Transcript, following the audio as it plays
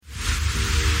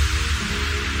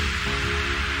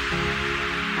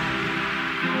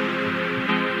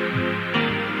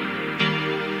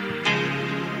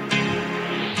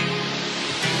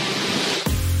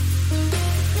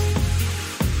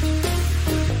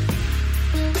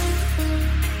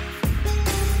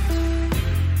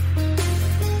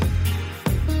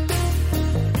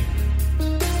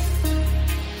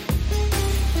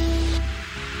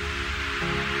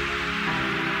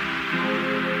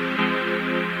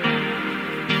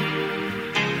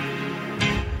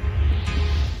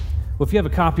Well, if you have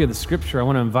a copy of the scripture, I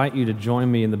want to invite you to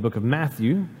join me in the book of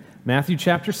Matthew. Matthew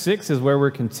chapter 6 is where we're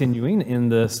continuing in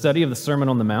the study of the Sermon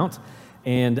on the Mount.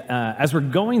 And as we're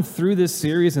going through this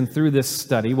series and through this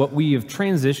study, what we have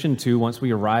transitioned to once we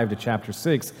arrived at chapter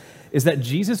 6 is that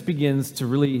Jesus begins to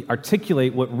really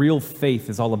articulate what real faith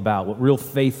is all about, what real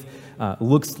faith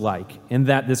looks like, and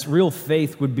that this real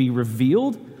faith would be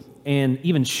revealed and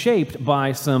even shaped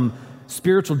by some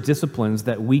spiritual disciplines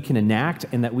that we can enact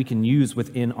and that we can use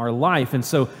within our life. And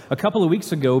so a couple of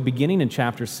weeks ago, beginning in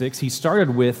chapter 6, he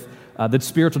started with the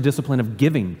spiritual discipline of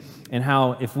giving, and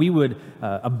how if we would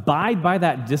abide by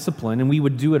that discipline and we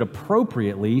would do it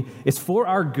appropriately, it's for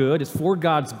our good, it's for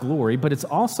God's glory, but it's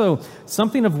also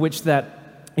something of which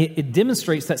that it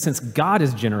demonstrates that since God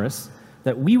is generous,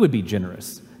 that we would be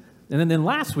generous. And then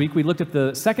last week, we looked at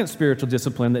the second spiritual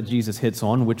discipline that Jesus hits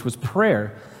on, which was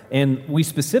prayer. And we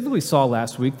specifically saw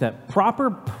last week that proper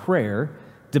prayer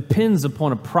depends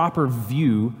upon a proper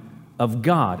view of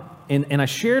God. And I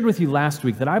shared with you last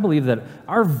week that I believe that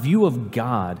our view of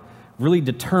God really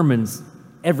determines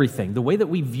everything. The way that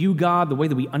we view God, the way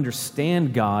that we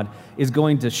understand God is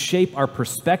going to shape our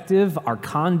perspective, our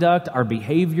conduct, our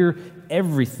behavior,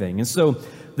 everything. And so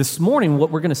this morning, what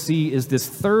we're going to see is this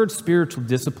third spiritual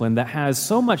discipline that has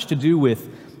so much to do with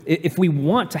if we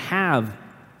want to have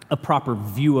a proper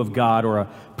view of God or a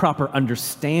proper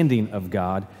understanding of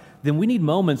God, then we need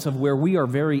moments of where we are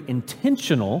very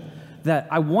intentional that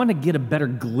I want to get a better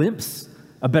glimpse,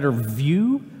 a better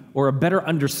view, or a better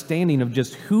understanding of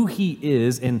just who He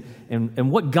is and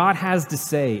what God has to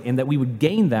say, and that we would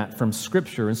gain that from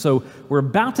Scripture. And so we're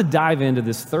about to dive into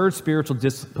this third spiritual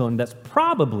discipline that's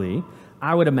probably,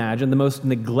 I would imagine, the most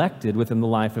neglected within the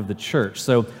life of the church.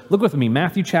 So look with me,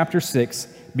 Matthew chapter 6,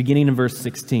 beginning in verse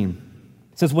 16.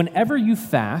 It says, "Whenever you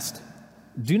fast,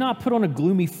 do not put on a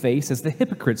gloomy face as the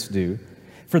hypocrites do,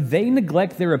 for they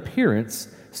neglect their appearance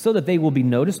so that they will be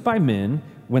noticed by men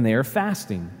when they are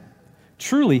fasting.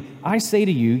 Truly, I say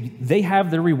to you, they have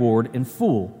their reward in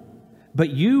full.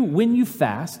 But you, when you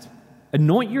fast,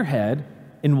 anoint your head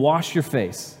and wash your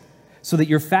face, so that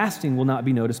your fasting will not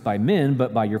be noticed by men,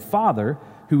 but by your Father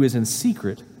who is in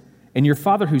secret. And your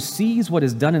Father who sees what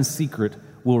is done in secret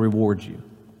will reward you."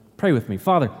 Pray with me.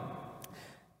 Father,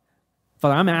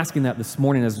 I'm asking that this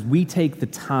morning as we take the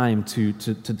time to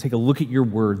take a look at your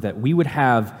word, that we would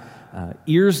have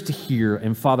ears to hear,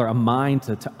 and Father, a mind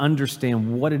to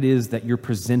understand what it is that you're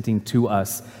presenting to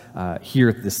us here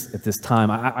at this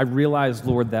time. I realize,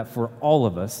 Lord, that for all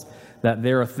of us, that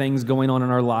there are things going on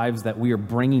in our lives that we are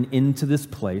bringing into this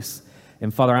place.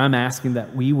 And Father, I'm asking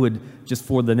that we would, just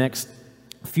for the next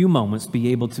few moments,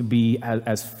 be able to be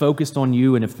as focused on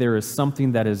you, and if there is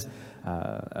something that is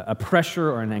a pressure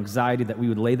or an anxiety, that we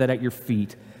would lay that at your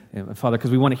feet. And Father,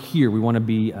 because we want to hear, we want to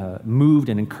be moved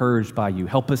and encouraged by you.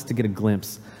 Help us to get a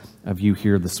glimpse of you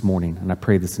here this morning. And I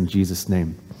pray this in Jesus'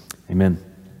 name. Amen.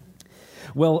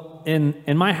 Well,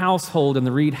 in my household, in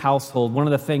the Reed household, one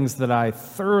of the things that I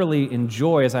thoroughly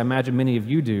enjoy, as I imagine many of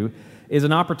you do, is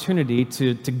an opportunity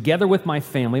to together with my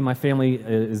family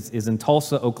is in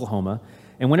Tulsa, Oklahoma,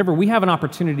 and whenever we have an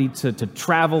opportunity to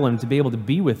travel and to be able to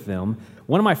be with them,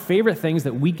 one of my favorite things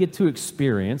that we get to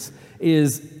experience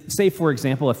is, say, for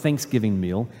example, a Thanksgiving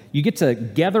meal. You get to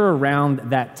gather around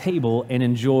that table and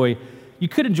enjoy. You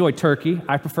could enjoy turkey.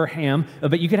 I prefer ham,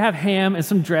 but you could have ham and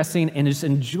some dressing and just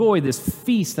enjoy this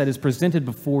feast that is presented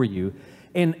before you.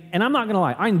 And I'm not going to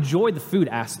lie, I enjoy the food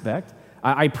aspect.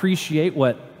 I appreciate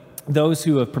what those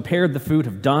who have prepared the food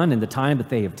have done and the time that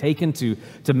they have taken to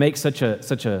make such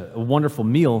a wonderful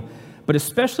meal. But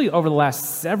especially over the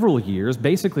last several years,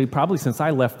 basically probably since I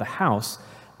left the house,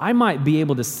 I might be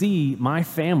able to see my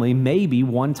family maybe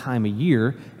one time a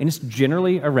year, and it's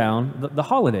generally around the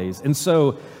holidays. And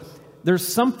so there's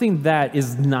something that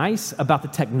is nice about the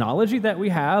technology that we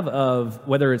have, of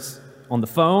whether it's on the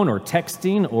phone or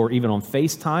texting or even on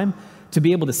FaceTime, to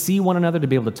be able to see one another, to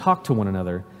be able to talk to one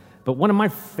another. But one of my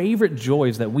favorite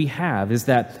joys that we have is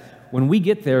that when we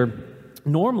get there,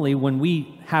 normally when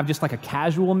we have just like a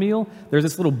casual meal, there's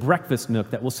this little breakfast nook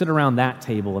that we'll sit around that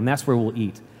table, and that's where we'll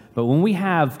eat. But when we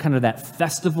have kind of that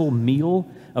festival meal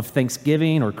of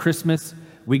Thanksgiving or Christmas,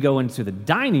 we go into the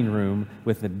dining room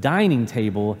with the dining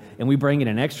table, and we bring in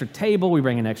an extra table, we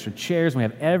bring in extra chairs, and we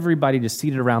have everybody just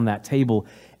seated around that table.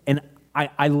 And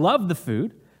I love the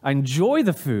food, I enjoy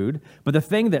the food, but the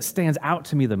thing that stands out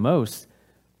to me the most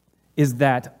is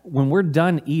that when we're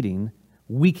done eating,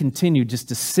 we continue just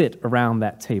to sit around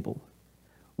that table.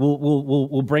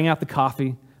 We'll bring out the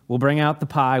coffee, we'll bring out the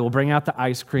pie, we'll bring out the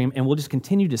ice cream, and we'll just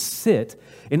continue to sit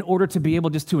in order to be able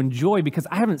just to enjoy, because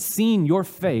I haven't seen your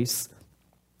face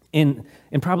in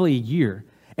probably a year.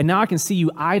 and now I can see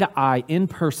you eye to eye in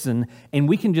person, and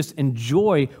we can just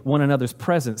enjoy one another's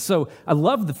presence. So I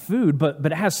love the food, but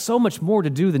it has so much more to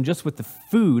do than just with the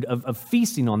food, of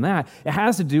feasting on that. It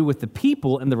has to do with the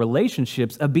people and the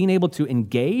relationships of being able to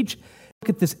engage. Look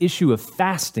at this issue of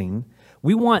fasting.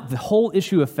 We want the whole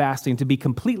issue of fasting to be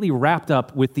completely wrapped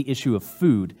up with the issue of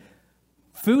food.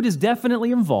 Food is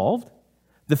definitely involved.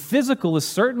 The physical is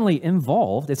certainly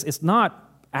involved. It's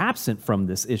not absent from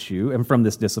this issue and from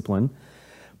this discipline.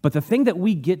 But the thing that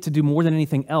we get to do more than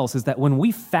anything else is that when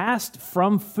we fast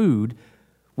from food,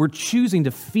 we're choosing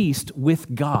to feast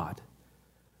with God.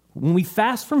 When we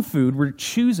fast from food, we're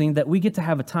choosing that we get to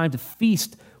have a time to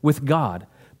feast with God.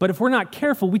 But if we're not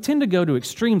careful, we tend to go to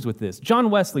extremes with this. John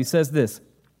Wesley says this.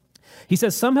 He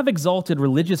says, "Some have exalted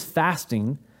religious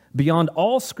fasting beyond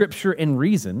all scripture and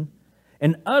reason,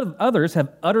 and others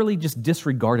have utterly just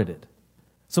disregarded it."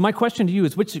 So my question to you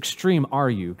is, which extreme are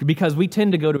you? Because we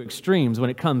tend to go to extremes when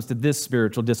it comes to this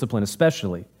spiritual discipline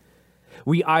especially.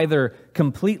 We either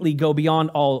completely go beyond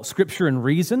all scripture and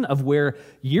reason, of where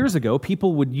years ago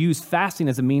people would use fasting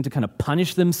as a means to kind of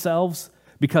punish themselves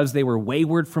because they were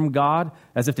wayward from God,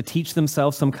 as if to teach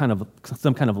themselves some kind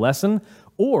of lesson,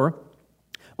 or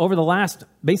over the last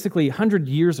basically 100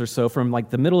 years or so, from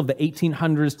like the middle of the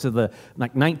 1800s to the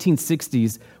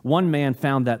 1960s, one man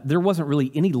found that there wasn't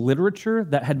really any literature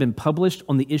that had been published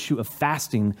on the issue of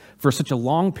fasting for such a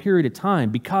long period of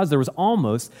time, because there was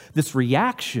almost this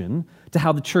reaction to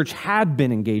how the church had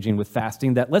been engaging with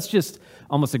fasting that let's just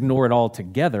almost ignore it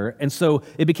altogether. And so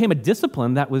it became a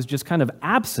discipline that was just kind of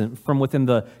absent from within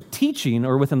the teaching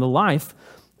or within the life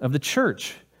of the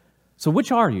church. So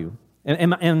which are you?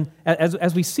 And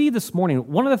as we see this morning,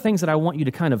 one of the things that I want you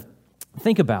to kind of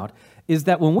think about is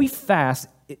that when we fast,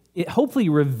 it hopefully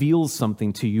reveals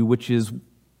something to you, which is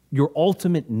your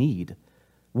ultimate need.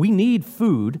 We need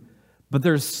food, but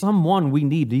there's someone we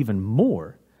need even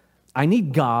more. I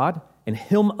need God and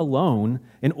Him alone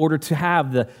in order to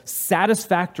have the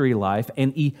satisfactory life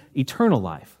and eternal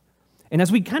life. And as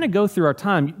we kind of go through our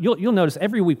time, you'll notice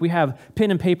every week we have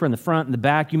pen and paper in the front and the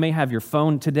back. You may have your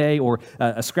phone today or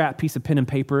a scrap piece of pen and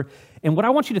paper. And what I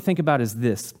want you to think about is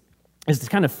this, is to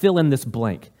kind of fill in this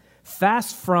blank.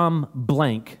 Fast from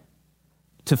blank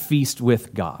to feast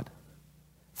with God.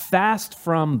 Fast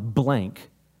from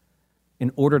blank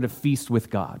in order to feast with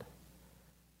God.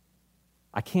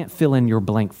 I can't fill in your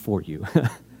blank for you.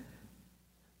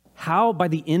 How, by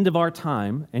the end of our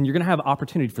time, and you're going to have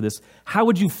opportunity for this, how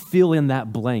would you fill in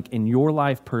that blank in your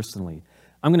life personally?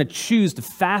 I'm going to choose to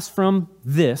fast from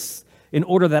this in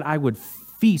order that I would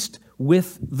feast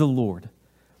with the Lord.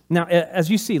 Now,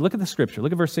 as you see, look at the scripture.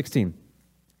 Look at verse 16.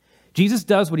 Jesus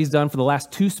does what He's done for the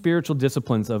last two spiritual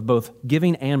disciplines of both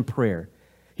giving and prayer.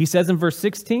 He says in verse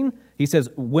 16, He says,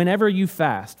 whenever you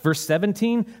fast. Verse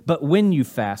 17, but when you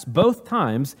fast. Both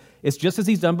times, it's just as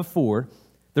He's done before.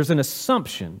 There's an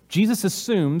assumption. Jesus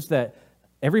assumes that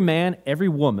every man, every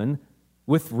woman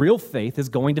with real faith is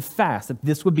going to fast, that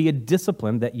this would be a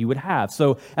discipline that you would have.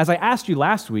 So as I asked you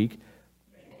last week,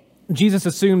 Jesus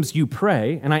assumes you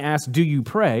pray, and I asked, do you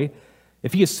pray?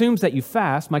 If He assumes that you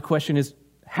fast, my question is,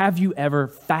 have you ever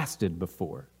fasted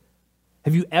before?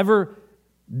 Have you ever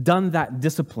done that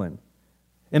discipline?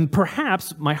 And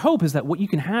perhaps my hope is that what you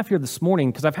can have here this morning,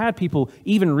 because I've had people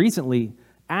even recently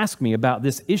ask me about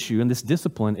this issue and this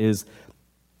discipline, is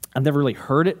I've never really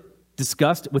heard it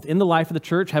discussed within the life of the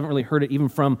church, haven't really heard it even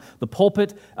from the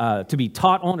pulpit to be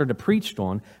taught on or to preached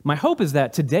on. My hope is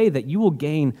that today that you will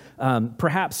gain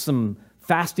perhaps some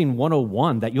fasting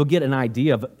 101, that you'll get an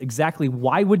idea of exactly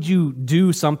why would you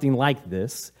do something like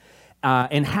this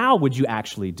and how would you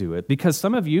actually do it. Because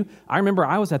some of you, I remember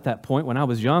I was at that point when I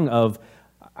was young of,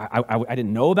 I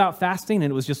didn't know about fasting,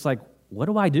 and it was just like, what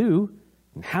do I do?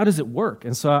 And how does it work?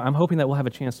 And so I'm hoping that we'll have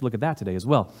a chance to look at that today as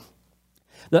well.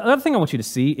 The other thing I want you to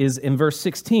see is in verse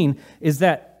 16 is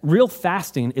that real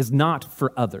fasting is not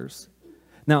for others.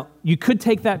 Now, you could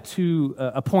take that to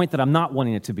a point that I'm not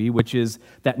wanting it to be, which is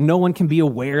that no one can be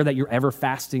aware that you're ever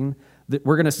fasting. That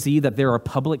we're going to see that there are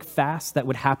public fasts that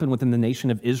would happen within the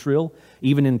nation of Israel,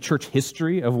 even in church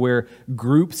history, of where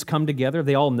groups come together.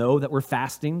 They all know that we're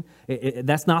fasting.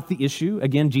 That's not the issue.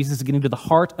 Again, Jesus is getting to the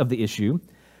heart of the issue,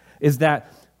 is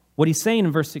that what He's saying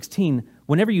in verse 16,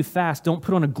 whenever you fast, don't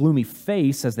put on a gloomy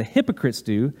face as the hypocrites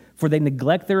do, for they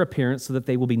neglect their appearance so that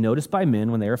they will be noticed by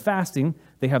men when they are fasting.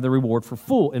 They have the reward for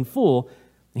full.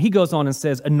 He goes on and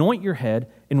says, anoint your head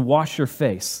and wash your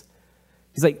face.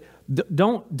 He's like,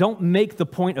 don't make the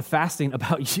point of fasting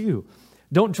about you.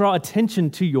 Don't draw attention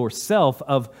to yourself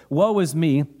of, woe is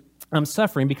me, I'm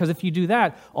suffering, because if you do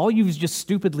that, all you've just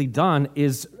stupidly done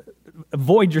is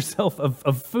void yourself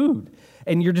of food,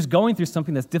 and you're just going through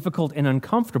something that's difficult and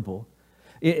uncomfortable.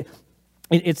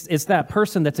 It's that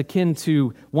person that's akin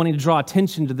to wanting to draw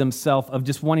attention to themselves, of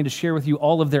just wanting to share with you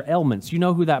all of their ailments. You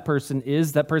know who that person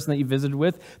is, that person that you visited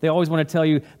with. They always want to tell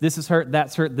you, this is hurt,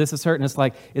 that's hurt, this is hurt. And it's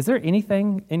like, is there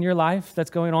anything in your life that's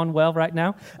going on well right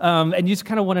now? And you just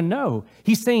kind of want to know.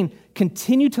 He's saying,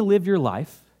 continue to live your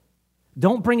life.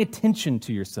 Don't bring attention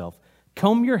to yourself.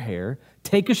 Comb your hair,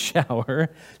 take a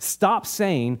shower, stop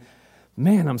saying,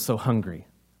 man, I'm so hungry.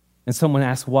 And someone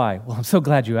asks why. Well, I'm so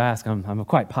glad you asked. I'm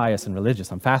quite pious and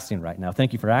religious. I'm fasting right now.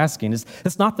 Thank you for asking.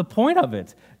 It's not the point of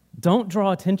it. Don't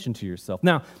draw attention to yourself.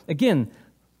 Now, again,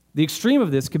 the extreme of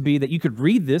this could be that you could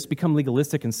read this, become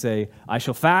legalistic, and say, I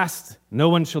shall fast, no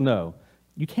one shall know.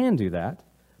 You can do that.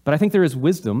 But I think there is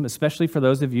wisdom, especially for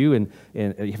those of you, and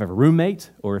you have a roommate,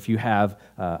 or if you have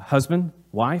a husband,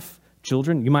 wife,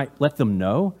 children, you might let them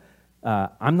know,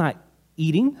 I'm not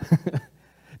eating.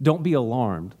 Don't be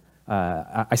alarmed.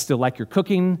 I still like your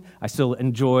cooking. I still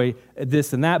enjoy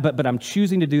this and that, but I'm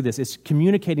choosing to do this. It's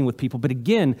communicating with people. But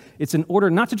again, it's in order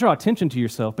not to draw attention to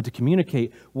yourself, but to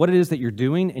communicate what it is that you're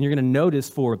doing. And you're going to notice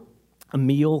for a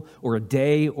meal or a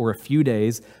day or a few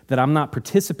days that I'm not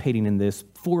participating in this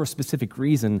for a specific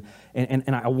reason.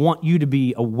 And I want you to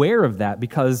be aware of that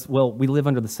because, well, we live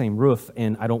under the same roof,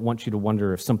 and I don't want you to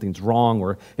wonder if something's wrong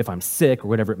or if I'm sick or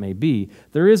whatever it may be.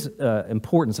 There is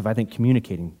importance of, I think,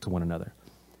 communicating to one another.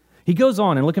 He goes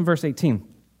on, and look in verse 18.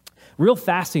 Real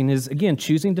fasting is, again,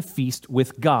 choosing to feast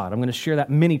with God. I'm going to share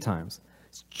that many times.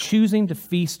 It's choosing to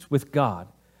feast with God.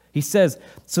 He says,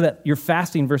 so that your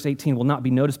fasting, verse 18, will not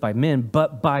be noticed by men,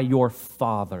 but by your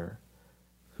Father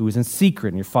who is in secret.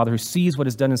 And your Father who sees what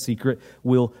is done in secret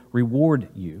will reward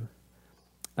you.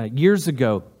 Years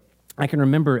ago, I can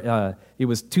remember it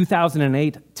was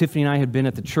 2008. Tiffany and I had been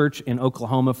at the church in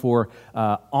Oklahoma for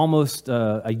almost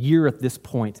a year at this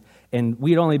point. And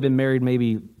we had only been married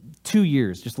maybe 2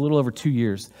 years, just a little over 2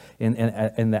 years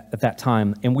at that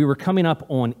time. And we were coming up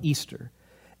on Easter.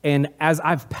 And as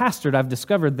I've pastored, I've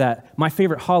discovered that my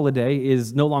favorite holiday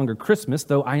is no longer Christmas,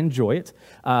 though I enjoy it.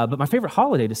 But my favorite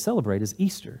holiday to celebrate is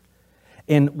Easter.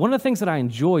 And one of the things that I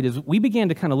enjoyed is we began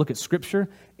to kind of look at Scripture,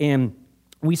 and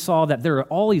we saw that there are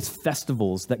all these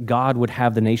festivals that God would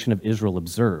have the nation of Israel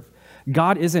observe.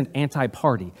 God isn't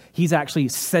anti-party. He's actually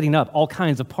setting up all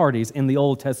kinds of parties in the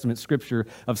Old Testament Scripture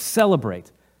of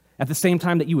celebrate. At the same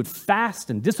time that you would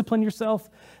fast and discipline yourself,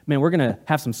 man, we're going to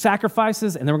have some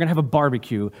sacrifices, and then we're going to have a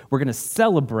barbecue. We're going to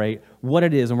celebrate what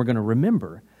it is, and we're going to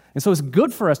remember. And so it's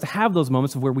good for us to have those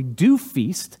moments of where we do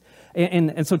feast.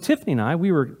 And so Tiffany and I,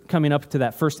 we were coming up to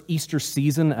that first Easter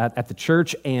season at the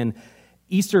church, and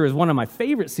Easter is one of my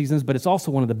favorite seasons, but it's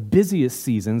also one of the busiest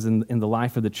seasons in the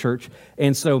life of the church.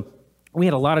 And so we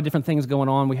had a lot of different things going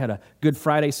on. We had a Good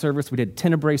Friday service. We did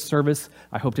Tenebrae service.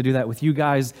 I hope to do that with you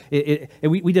guys.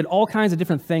 We did all kinds of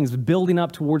different things building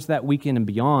up towards that weekend and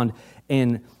beyond.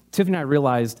 And Tiffany and I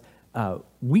realized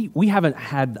we haven't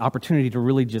had the opportunity to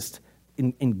really just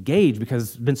engage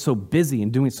because we've been so busy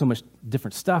and doing so much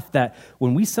different stuff that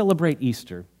when we celebrate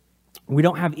Easter, we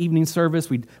don't have evening service.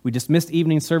 We just missed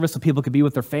evening service so people could be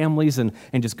with their families and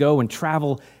just go and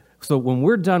travel. So when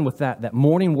we're done with that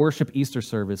morning worship Easter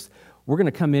service, we're going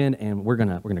to come in and we're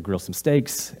going to grill some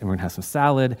steaks and we're going to have some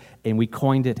salad, and we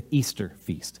coined it Easter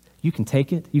Feast. You can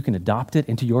take it, you can adopt it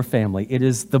into your family. It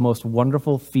is the most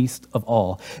wonderful feast of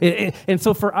all. And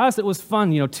so for us, it was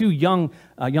fun. You know, two young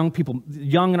people,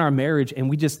 young in our marriage, and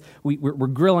we're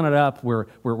grilling it up. We're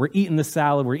eating the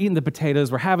salad, we're eating the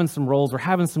potatoes, we're having some rolls, we're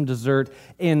having some dessert.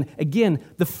 And again,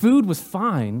 the food was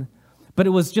fine, but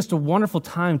it was just a wonderful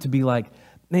time to be like,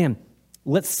 man,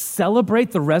 let's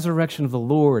celebrate the resurrection of the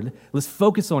Lord. Let's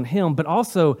focus on Him. But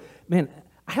also, man,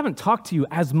 I haven't talked to you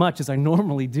as much as I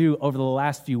normally do over the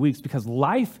last few weeks because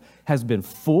life has been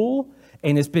full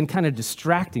and it's been kind of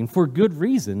distracting for good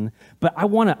reason. But I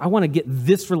want to get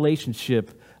this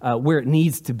relationship where it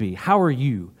needs to be. How are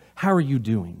you? How are you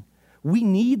doing? We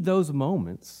need those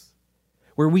moments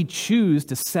where we choose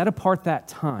to set apart that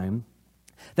time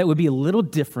that would be a little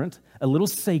different, a little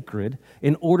sacred,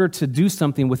 in order to do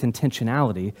something with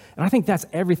intentionality. And I think that's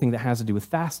everything that has to do with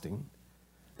fasting.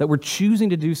 That we're choosing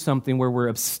to do something where we're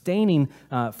abstaining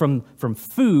from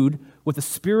food with a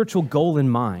spiritual goal in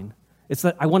mind. It's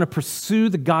that I want to pursue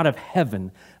the God of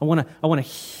heaven. I want to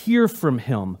hear from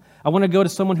Him. I want to go to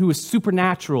someone who is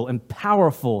supernatural and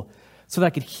powerful so that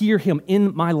I could hear Him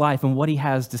in my life and what He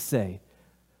has to say.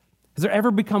 Has there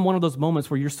ever become one of those moments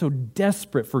where you're so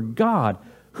desperate for God?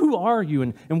 Who are you,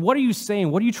 and what are you saying?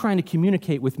 What are you trying to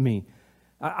communicate with me?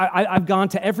 I've gone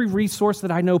to every resource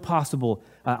that I know possible.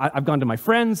 I've gone to my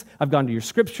friends. I've gone to your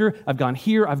scripture. I've gone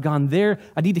here. I've gone there.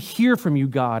 I need to hear from you,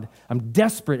 God. I'm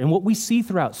desperate. And what we see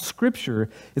throughout scripture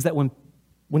is that when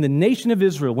the nation of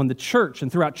Israel, when the church,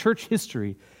 and throughout church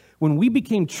history, when we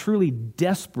became truly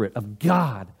desperate of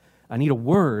God, I need a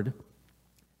word,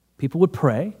 people would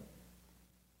pray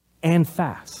and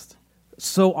fast.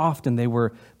 So often they were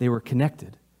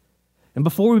connected. And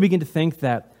before we begin to think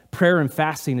that prayer and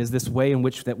fasting is this way in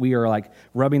which that we are like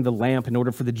rubbing the lamp in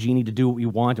order for the genie to do what we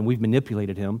want and we've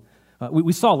manipulated him,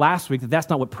 we saw last week that that's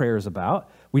not what prayer is about.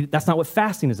 That's not what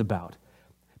fasting is about.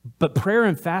 But prayer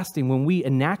and fasting, when we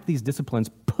enact these disciplines,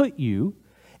 put you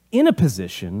in a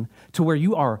position to where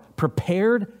you are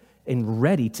prepared and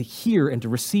ready to hear and to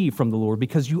receive from the Lord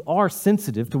because you are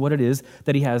sensitive to what it is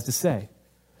that he has to say.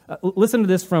 Listen to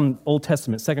this from Old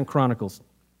Testament, 2 Chronicles.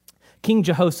 King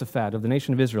Jehoshaphat of the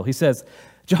nation of Israel, he says,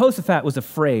 Jehoshaphat was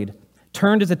afraid,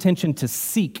 turned his attention to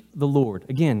seek the Lord.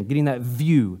 Again, getting that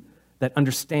view, that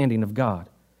understanding of God.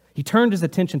 He turned his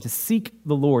attention to seek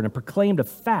the Lord and proclaimed a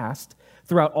fast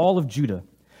throughout all of Judah.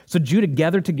 So Judah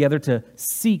gathered together to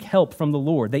seek help from the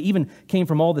Lord. They even came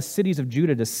from all the cities of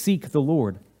Judah to seek the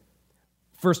Lord.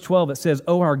 Verse 12, it says,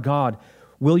 O our God,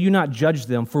 will you not judge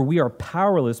them? For we are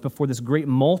powerless before this great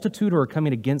multitude who are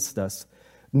coming against us.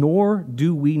 Nor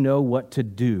do we know what to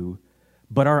do,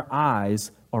 but our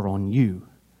eyes are on you.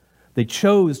 They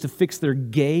chose to fix their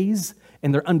gaze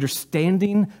and their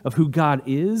understanding of who God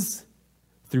is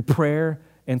through prayer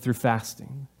and through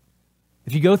fasting.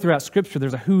 If you go throughout Scripture,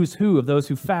 there's a who's who of those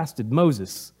who fasted.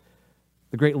 Moses,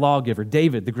 the great lawgiver.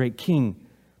 David, the great king.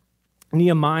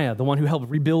 Nehemiah, the one who helped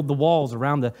rebuild the walls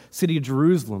around the city of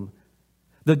Jerusalem.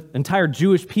 The entire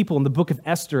Jewish people in the book of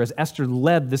Esther, as Esther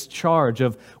led this charge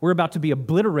of, we're about to be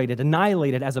obliterated,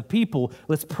 annihilated as a people.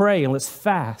 Let's pray and let's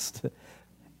fast.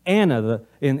 Anna,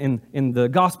 in the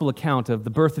gospel account of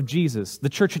the birth of Jesus. The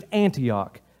church at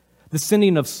Antioch. The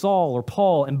sending of Saul or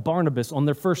Paul and Barnabas on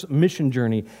their first mission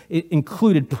journey. It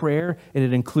included prayer and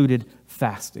it included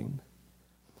fasting.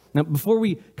 Now, before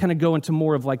we kind of go into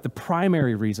more of like the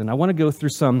primary reason, I want to go through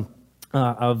some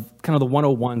of kind of the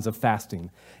 101s of fasting.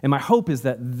 And my hope is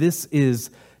that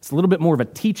it's a little bit more of a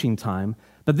teaching time,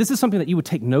 but this is something that you would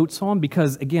take notes on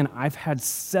because, again, I've had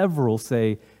several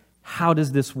say, how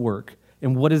does this work?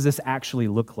 And what does this actually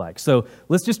look like? So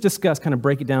let's just discuss, kind of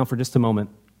break it down for just a moment,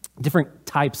 different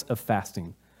types of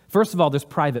fasting. First of all, there's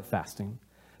private fasting.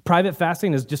 Private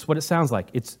fasting is just what it sounds like.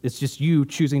 It's just you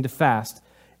choosing to fast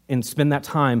and spend that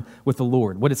time with the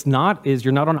Lord. What it's not is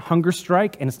you're not on a hunger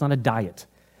strike and it's not a diet.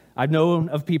 I've known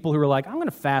of people who are like, I'm going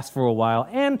to fast for a while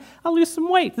and I'll lose some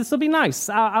weight. This will be nice.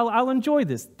 I'll enjoy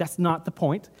this. That's not the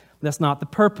point. That's not the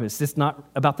purpose. It's not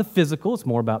about the physical. It's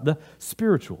more about the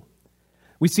spiritual.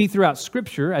 We see throughout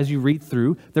Scripture, as you read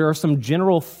through, there are some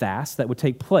general fasts that would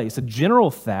take place. A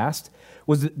general fast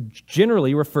was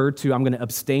generally referred to, I'm going to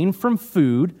abstain from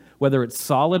food, whether it's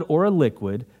solid or a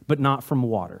liquid, but not from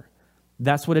water.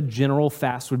 That's what a general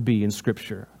fast would be in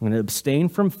Scripture. I'm going to abstain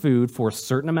from food for a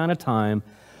certain amount of time,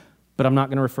 but I'm not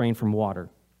going to refrain from water.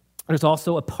 There's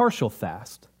also a partial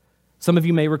fast. Some of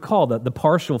you may recall that the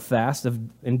partial fast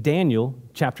in Daniel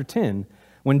chapter 10,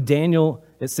 when Daniel,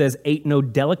 it says, ate no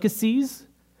delicacies,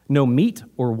 no meat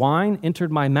or wine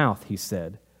entered my mouth, he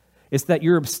said. It's that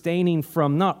you're abstaining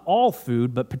from not all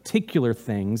food, but particular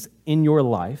things in your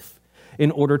life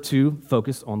in order to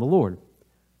focus on the Lord.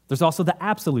 There's also the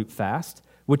absolute fast,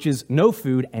 which is no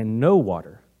food and no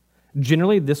water.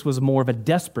 Generally, this was more of a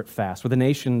desperate fast, where the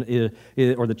nation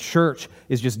or the church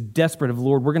is just desperate of,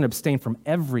 Lord, we're going to abstain from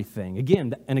everything.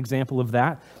 Again, an example of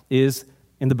that is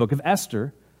in the book of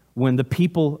Esther, when the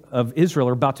people of Israel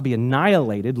are about to be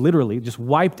annihilated, literally just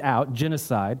wiped out,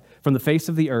 genocide from the face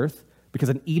of the earth, because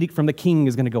an edict from the king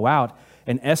is going to go out,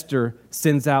 and Esther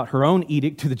sends out her own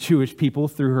edict to the Jewish people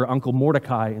through her uncle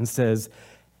Mordecai and says,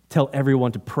 tell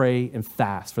everyone to pray and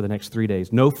fast for the next 3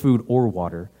 days. No food or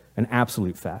water, an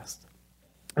absolute fast.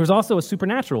 There's also a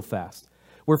supernatural fast,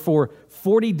 where for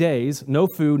 40 days, no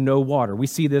food, no water. We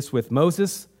see this with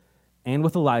Moses and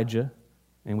with Elijah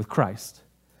and with Christ.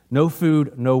 No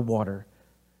food, no water.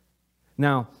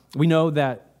 Now, we know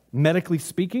that medically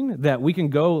speaking, that we can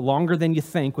go longer than you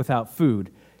think without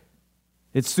food.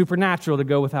 It's supernatural to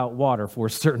go without water for a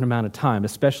certain amount of time,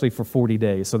 especially for 40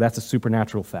 days. So that's a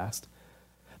supernatural fast.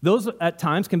 Those at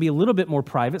times can be a little bit more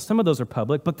private. Some of those are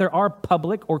public, but there are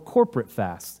public or corporate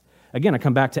fasts. Again, I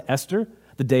come back to Esther,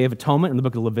 the Day of Atonement in the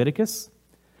book of Leviticus.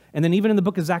 And then even in the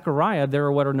book of Zechariah, there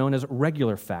are what are known as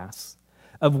regular fasts,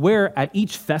 of where at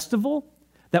each festival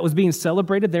that was being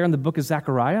celebrated there in the book of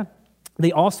Zechariah,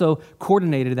 they also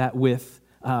coordinated that with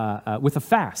a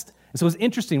fast. And so it's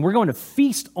interesting. We're going to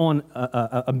feast on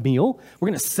a meal. We're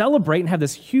going to celebrate and have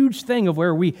this huge thing of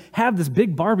where we have this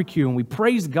big barbecue and we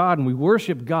praise God and we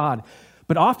worship God.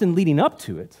 But often leading up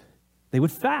to it, they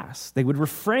would fast. They would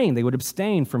refrain. They would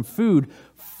abstain from food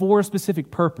for a specific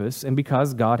purpose and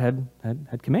because God had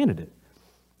commanded it.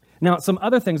 Now, some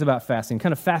other things about fasting,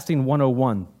 kind of fasting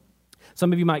 101.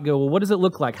 Some of you might go, well, what does it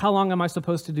look like? How long am I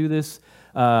supposed to do this?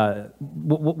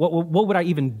 What would I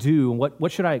even do?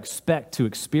 What should I expect to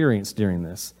experience during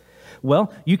this?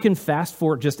 Well, you can fast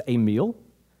for just a meal,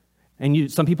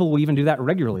 and some people will even do that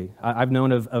regularly. I've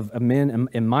known of men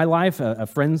in my life,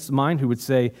 friends of mine who would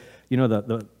say,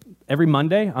 every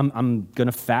Monday I'm going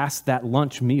to fast that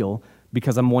lunch meal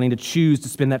because I'm wanting to choose to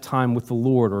spend that time with the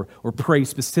Lord or pray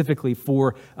specifically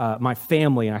for my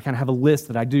family, and I kind of have a list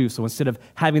that I do. So instead of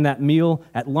having that meal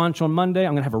at lunch on Monday,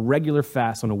 I'm going to have a regular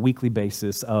fast on a weekly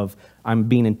basis of I'm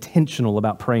being intentional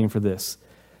about praying for this.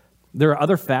 There are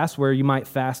other fasts where you might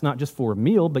fast not just for a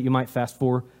meal, but you might fast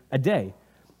for a day.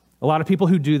 A lot of people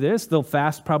who do this, they'll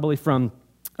fast probably from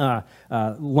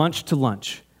lunch to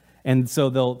lunch, and so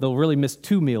they'll really miss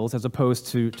 2 meals as opposed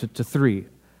to 3.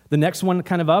 The next one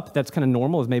kind of up, that's kind of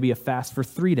normal, is maybe a fast for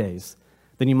 3 days.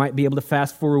 Then you might be able to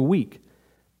fast for a week.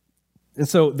 And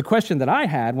so the question that I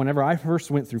had whenever I first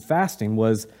went through fasting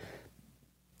was,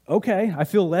 okay, I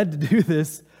feel led to do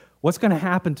this. What's going to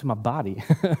happen to my body?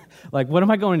 Like, what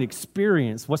am I going to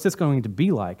experience? What's this going to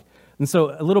be like? And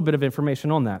so a little bit of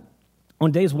information on that.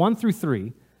 On days 1 through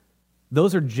 3,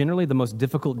 those are generally the most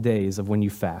difficult days of when you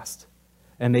fast.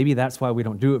 And maybe that's why we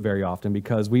don't do it very often,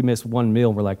 because we miss one meal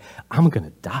and we're like, I'm going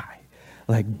to die.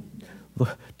 Like,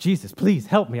 Jesus, please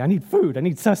help me. I need food. I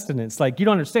need sustenance. Like, you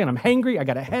don't understand. I'm hangry. I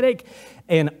got a headache.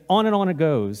 And on it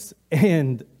goes.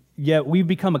 And yet we've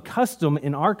become accustomed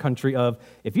in our country of,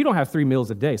 if you don't have 3 meals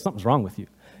a day, something's wrong with you.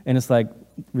 And it's like,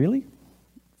 really?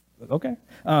 Okay.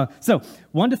 So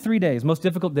 1 to 3 days, most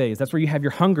difficult days, that's where you have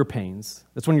your hunger pains.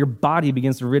 That's when your body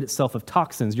begins to rid itself of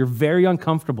toxins. You're very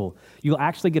uncomfortable. You'll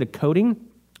actually get a coating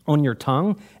on your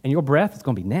tongue, and your breath is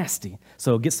going to be nasty.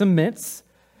 So get some mints.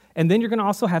 And then you're going to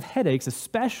also have headaches,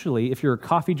 especially if you're a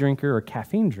coffee drinker or a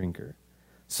caffeine drinker.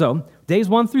 So days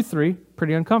 1 through 3,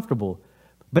 pretty uncomfortable.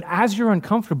 But as you're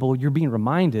uncomfortable, you're being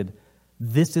reminded,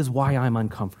 this is why I'm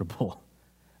uncomfortable.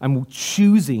 I'm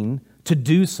choosing to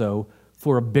do so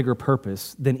for a bigger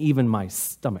purpose than even my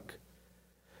stomach.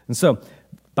 And so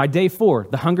by day 4,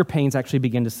 the hunger pains actually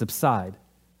begin to subside.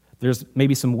 There's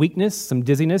maybe some weakness, some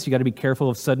dizziness. You got to be careful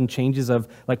of sudden changes of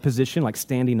position, like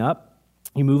standing up.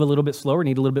 You move a little bit slower,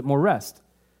 need a little bit more rest.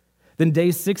 Then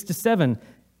days 6 to 7,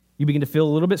 you begin to feel a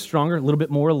little bit stronger, a little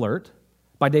bit more alert.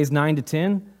 By days 9 to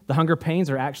 10, the hunger pains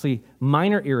are actually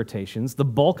minor irritations. The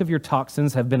bulk of your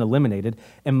toxins have been eliminated.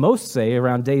 And most say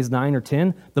around days 9 or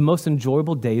 10, the most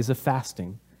enjoyable days of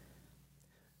fasting.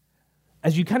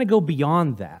 As you kind of go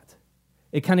beyond that,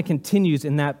 it kind of continues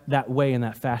in that way, in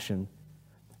that fashion.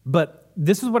 But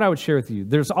this is what I would share with you.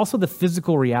 There's also the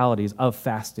physical realities of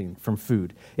fasting from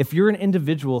food. If you're an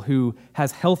individual who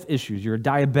has health issues, you're a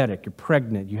diabetic, you're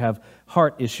pregnant, you have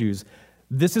heart issues,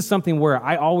 this is something where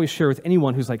I always share with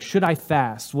anyone who's like, should I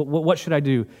fast? What should I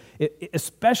do?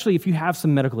 Especially if you have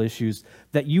some medical issues,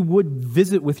 that you would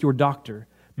visit with your doctor.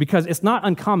 Because it's not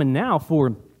uncommon now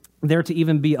for there to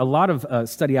even be a lot of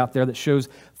study out there that shows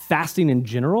fasting in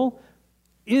general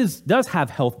does have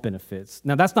health benefits.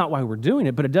 Now, that's not why we're doing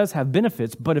it, but it does have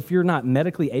benefits. But if you're not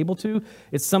medically able to,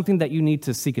 it's something that you need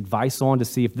to seek advice on to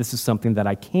see if this is something that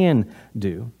I can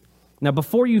do. Now,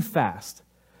 before you fast,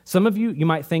 some of you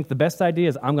might think the best idea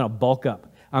is I'm going to bulk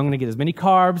up. I'm going to get as many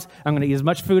carbs, I'm going to eat as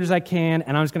much food as I can,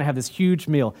 and I'm just going to have this huge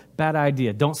meal. Bad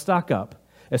idea. Don't stock up.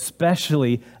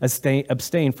 Especially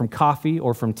abstain from coffee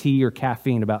or from tea or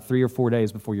caffeine about 3 or 4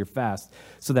 days before your fast,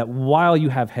 so that while you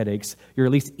have headaches, you're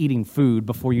at least eating food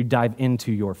before you dive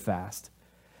into your fast.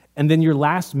 And then your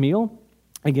last meal,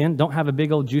 again, don't have a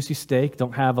big old juicy steak,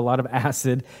 don't have a lot of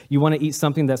acid. You want to eat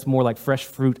something that's more like fresh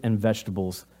fruit and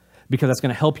vegetables, because that's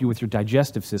going to help you with your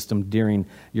digestive system during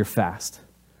your fast.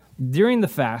 During the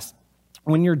fast,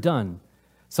 when you're done,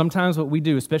 sometimes what we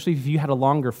do, especially if you had a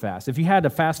longer fast, if you had to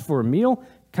fast for a meal,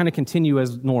 kind of continue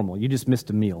as normal. You just missed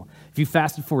a meal. If you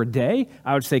fasted for a day,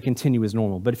 I would say continue as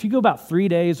normal. But if you go about 3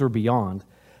 days or beyond,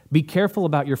 be careful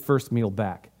about your first meal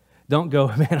back. Don't go,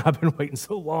 man, I've been waiting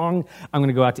so long. I'm going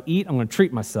to go out to eat. I'm going to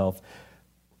treat myself.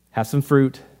 Have some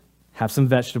fruit, have some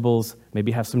vegetables,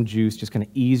 maybe have some juice. Just kind of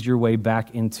ease your way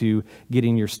back into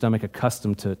getting your stomach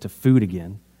accustomed to food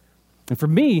again. And for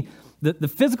me, the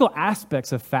physical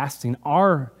aspects of fasting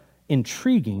are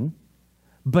intriguing,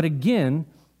 but again,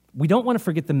 we don't want to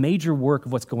forget the major work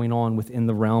of what's going on within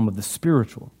the realm of the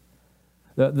spiritual.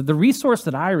 The resource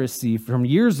that I received from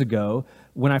years ago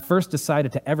when I first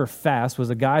decided to ever fast was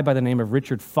a guy by the name of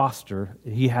Richard Foster.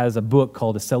 He has a book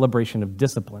called A Celebration of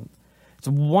Discipline. It's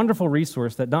a wonderful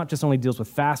resource that not just only deals with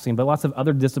fasting, but lots of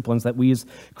other disciplines that we as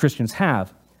Christians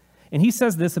have. And he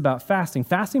says this about fasting.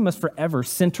 Fasting must forever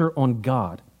center on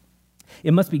God.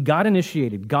 It must be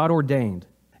God-initiated, God-ordained.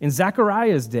 In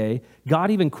Zechariah's day, God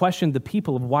even questioned the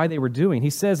people of why they were doing. He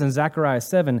says in Zechariah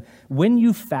 7, "When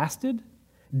you fasted,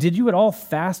 did you at all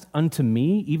fast unto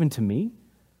me, even to me?"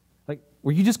 Like,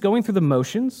 were you just going through the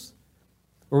motions?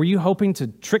 Or were you hoping to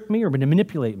trick me or to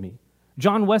manipulate me?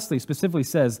 John Wesley specifically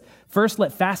says, "First,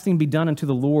 let fasting be done unto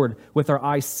the Lord with our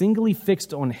eyes singly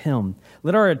fixed on him.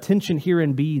 Let our attention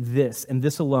herein be this and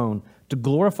this alone, to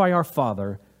glorify our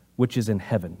Father which is in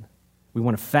heaven." We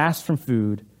want to fast from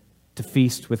food to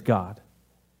feast with God.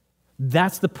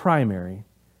 That's the primary.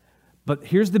 But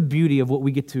here's the beauty of what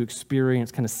we get to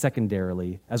experience kind of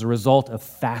secondarily as a result of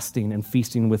fasting and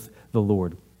feasting with the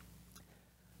Lord.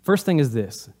 First thing is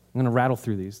this. I'm going to rattle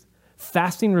through these.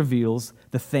 Fasting reveals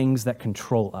the things that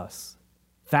control us.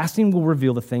 Fasting will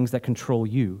reveal the things that control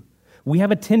you. We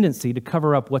have a tendency to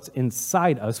cover up what's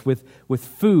inside us with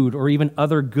food or even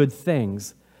other good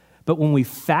things. But when we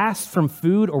fast from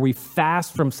food or we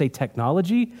fast from, say,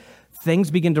 technology,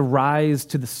 things begin to rise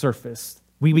to the surface.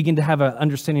 We begin to have an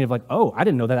understanding of like, oh, I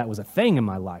didn't know that was a thing in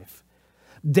my life.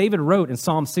 David wrote in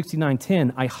Psalm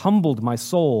 69:10, "I humbled my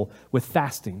soul with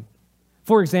fasting."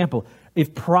 For example,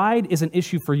 if pride is an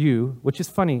issue for you, which is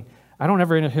funny, I don't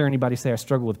ever hear anybody say I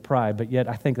struggle with pride, but yet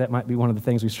I think that might be one of the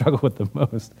things we struggle with the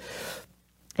most.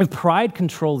 If pride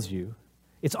controls you,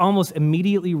 it's almost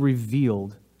immediately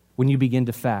revealed when you begin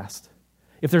to fast.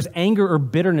 If there's anger or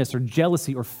bitterness or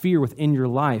jealousy or fear within your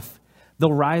life,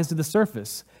 they'll rise to the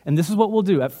surface. And this is what we'll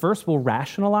do. At first, we'll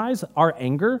rationalize our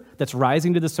anger that's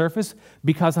rising to the surface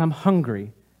because I'm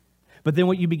hungry. But then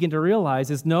what you begin to realize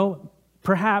is, no,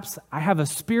 perhaps I have a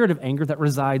spirit of anger that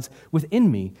resides within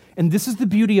me. And this is the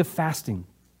beauty of fasting,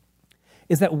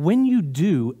 is that when you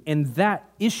do, and that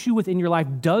issue within your life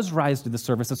does rise to the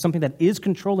surface of something that is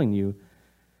controlling you,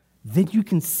 then you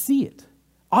can see it.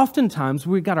 Oftentimes,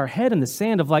 we got our head in the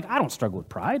sand of like, I don't struggle with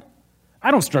pride.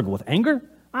 I don't struggle with anger.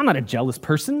 I'm not a jealous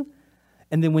person.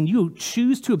 And then when you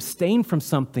choose to abstain from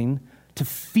something to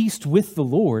feast with the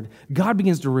Lord, God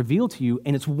begins to reveal to you,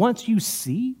 and it's once you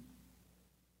see,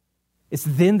 it's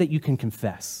then that you can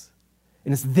confess.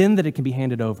 And it's then that it can be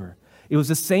handed over. It was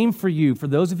the same for you, for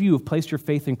those of you who have placed your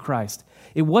faith in Christ.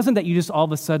 It wasn't that you just all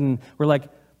of a sudden were like,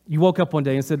 you woke up one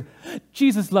day and said,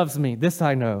 Jesus loves me, this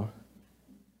I know.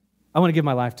 I want to give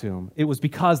my life to him. It was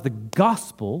because the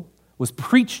gospel was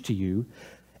preached to you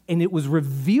and it was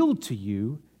revealed to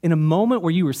you in a moment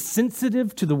where you were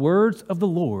sensitive to the words of the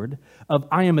Lord of,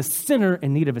 I am a sinner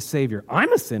in need of a Savior.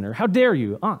 I'm a sinner. How dare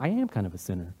you? I am kind of a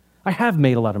sinner. I have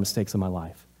made a lot of mistakes in my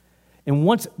life. And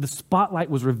once the spotlight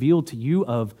was revealed to you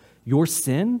of your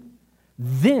sin,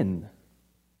 then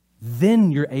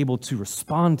you're able to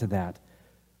respond to that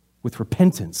with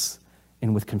repentance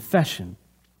and with confession.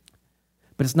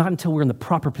 But it's not until we're in the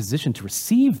proper position to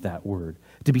receive that word,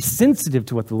 to be sensitive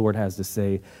to what the Lord has to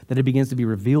say, that it begins to be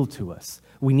revealed to us.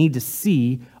 We need to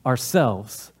see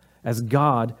ourselves as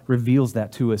God reveals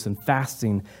that to us, and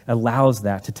fasting allows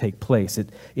that to take place.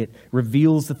 It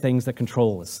reveals the things that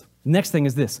control us. Next thing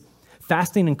is this.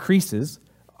 Fasting increases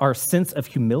our sense of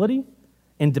humility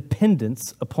and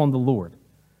dependence upon the Lord.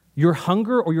 Your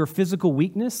hunger or your physical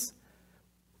weakness,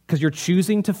 because you're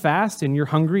choosing to fast and you're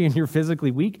hungry and you're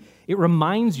physically weak, it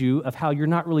reminds you of how you're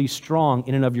not really strong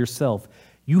in and of yourself.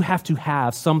 You have to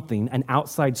have something, an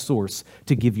outside source,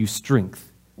 to give you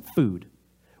strength, food.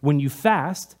 When you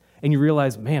fast and you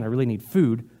realize, man, I really need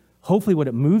food, hopefully what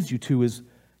it moves you to is,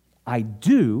 I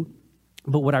do,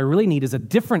 but what I really need is a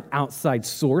different outside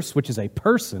source, which is a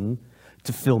person,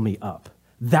 to fill me up.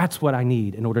 That's what I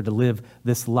need in order to live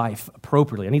this life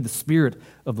appropriately. I need the Spirit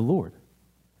of the Lord.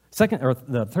 Second, or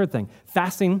the third thing,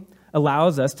 fasting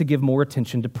allows us to give more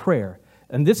attention to prayer.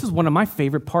 And this is one of my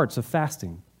favorite parts of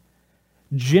fasting.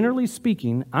 Generally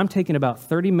speaking, I'm taking about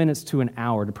 30 minutes to an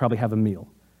hour to probably have a meal.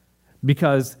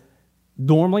 Because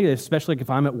normally, especially if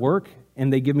I'm at work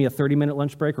and they give me a 30-minute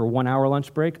lunch break or 1 hour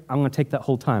lunch break, I'm going to take that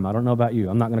whole time. I don't know about you.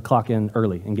 I'm not going to clock in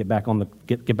early and get back on the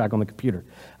computer.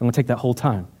 I'm going to take that whole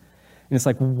time. And it's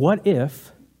like, what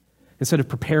if, instead of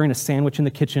preparing a sandwich in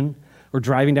the kitchen or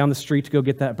driving down the street to go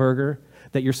get that burger,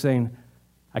 that you're saying,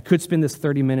 I could spend this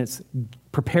 30 minutes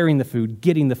preparing the food,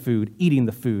 getting the food, eating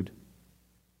the food.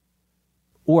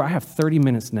 Or I have 30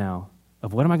 minutes now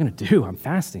of what am I going to do? I'm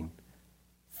fasting.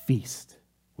 Feast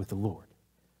with the Lord.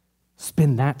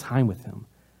 Spend that time with him.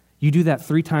 You do that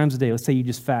 3 times a day. Let's say you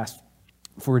just fast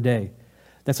for a day.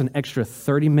 That's an extra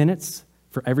 30 minutes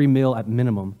for every meal at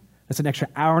minimum. That's an extra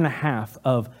hour and a half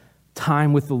of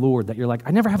time with the Lord that you're like,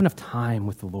 I never have enough time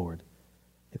with the Lord.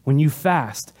 When you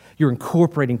fast, you're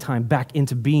incorporating time back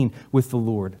into being with the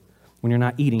Lord. When you're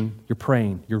not eating, you're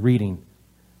praying, you're reading,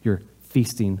 you're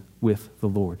feasting with the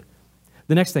Lord.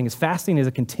 The next thing is fasting is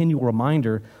a continual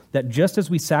reminder that just as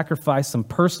we sacrifice some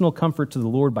personal comfort to the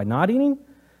Lord by not eating,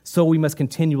 so we must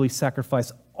continually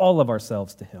sacrifice all of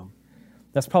ourselves to him.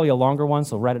 That's probably a longer one,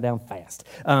 so write it down fast.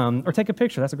 Or take a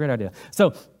picture. That's a great idea.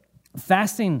 So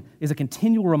fasting is a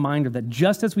continual reminder that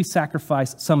just as we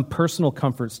sacrifice some personal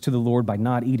comforts to the Lord by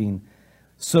not eating,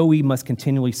 so we must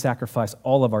continually sacrifice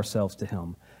all of ourselves to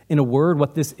him. In a word,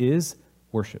 what this is,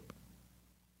 worship.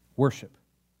 Worship.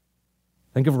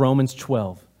 Think of Romans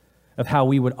 12, of how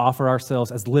we would offer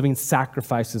ourselves as living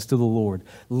sacrifices to the Lord,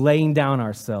 laying down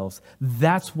ourselves.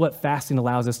 That's what fasting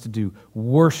allows us to do,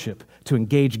 worship, to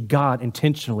engage God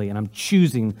intentionally, and I'm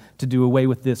choosing to do away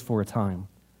with this for a time.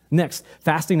 Next,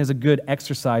 fasting is a good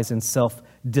exercise in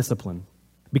self-discipline,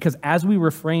 because as we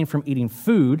refrain from eating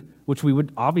food, which we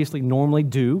would obviously normally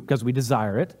do because we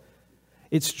desire it,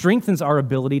 it strengthens our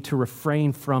ability to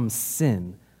refrain from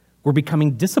sin. We're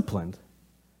becoming disciplined.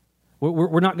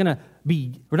 We're not going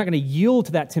to yield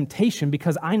to that temptation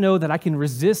because I know that I can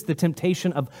resist the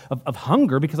temptation of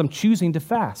hunger because I'm choosing to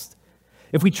fast.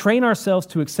 If we train ourselves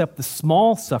to accept the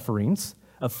small sufferings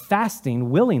of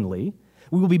fasting willingly,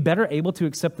 we will be better able to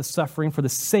accept the suffering for the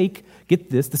sake,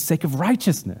 get this, the sake of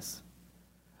righteousness.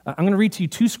 I'm going to read to you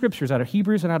two scriptures out of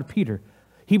Hebrews and out of Peter.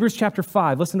 Hebrews chapter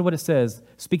 5, listen to what it says.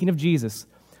 Speaking of Jesus,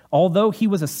 although he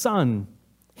was a son,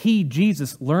 he,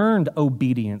 Jesus, learned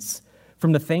obedience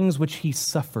from the things which he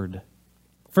suffered.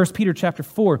 1 Peter chapter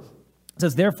 4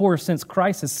 says, therefore, since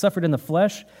Christ has suffered in the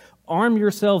flesh, arm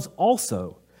yourselves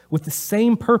also with the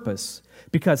same purpose,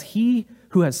 because he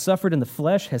who has suffered in the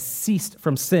flesh has ceased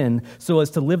from sin, so as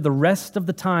to live the rest of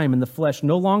the time in the flesh,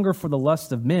 no longer for the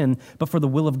lust of men, but for the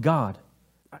will of God.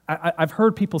 I've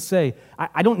heard people say,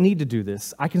 I don't need to do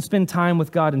this. I can spend time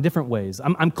with God in different ways.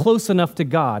 I'm close enough to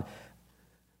God,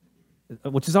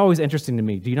 which is always interesting to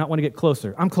me. Do you not want to get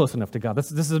closer? I'm close enough to God.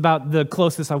 This is about the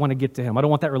closest I want to get to him. I don't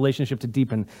want that relationship to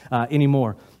deepen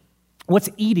anymore. What's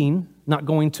eating not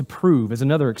going to prove is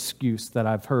another excuse that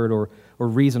I've heard or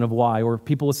reason of why, or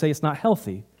people will say it's not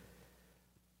healthy.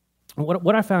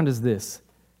 What I found is this,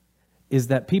 is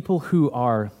that people who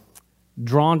are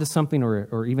drawn to something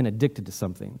or even addicted to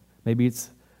something, maybe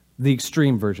it's the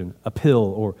extreme version, a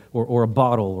pill or a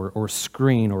bottle or a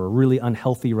screen or a really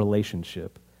unhealthy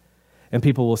relationship, and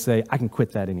people will say, I can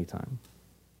quit that anytime.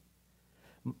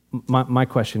 My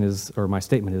question is, or my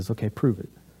statement is, okay, prove it.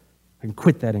 I can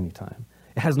quit that anytime.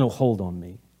 It has no hold on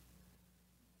me.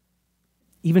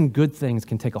 Even good things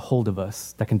can take a hold of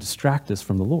us that can distract us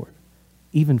from the Lord.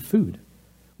 Even food.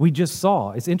 We just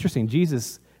saw, it's interesting,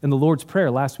 Jesus in the Lord's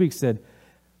Prayer last week said,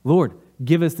 Lord,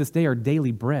 give us this day our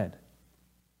daily bread.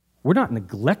 We're not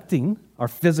neglecting our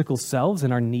physical selves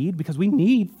and our need because we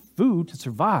need food to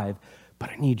survive,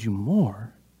 but I need you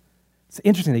more. It's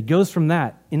interesting. It goes from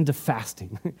that into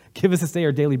fasting. Give us this day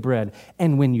our daily bread,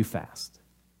 and when you fast.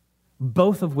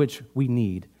 Both of which we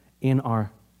need in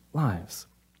our lives.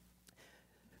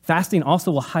 Fasting also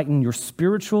will heighten your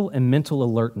spiritual and mental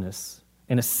alertness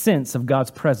and a sense of God's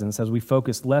presence as we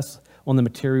focus less on the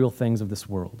material things of this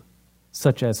world,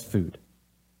 such as food.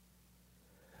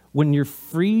 When you're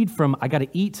freed from, I got to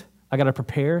eat, I got to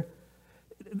prepare,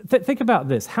 think about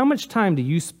this. How much time do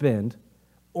you spend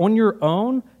on your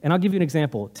own? And I'll give you an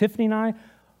example. Tiffany and I,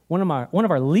 one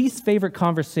of our least favorite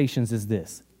conversations is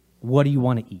this. What do you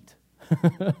want to eat?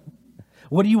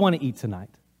 What do you want to eat tonight?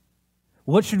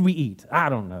 What should we eat? I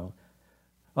don't know.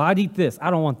 Well, I'd eat this. I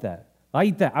don't want that. I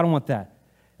eat that. I don't want that.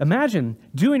 Imagine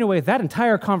doing away with that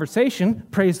entire conversation,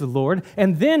 praise the Lord,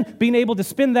 and then being able to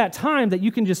spend that time that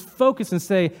you can just focus and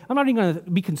say, I'm not even going to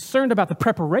be concerned about the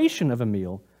preparation of a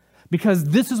meal because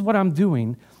this is what I'm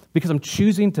doing because I'm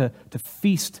choosing to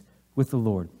feast with the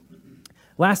Lord.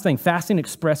 Last thing, fasting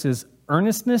expresses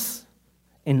earnestness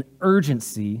and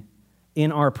urgency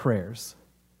in our prayers.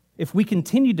 If we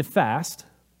continue to fast,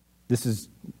 this is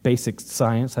basic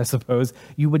science, I suppose,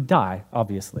 you would die,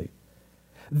 obviously.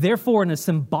 Therefore, in a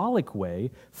symbolic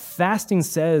way, fasting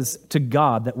says to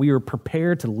God that we are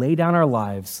prepared to lay down our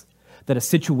lives, that a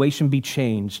situation be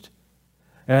changed,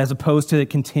 as opposed to it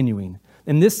continuing.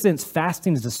 In this sense,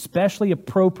 fasting is especially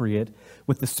appropriate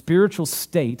with the spiritual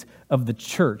state of the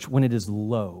church when it is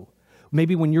low.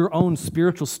 Maybe when your own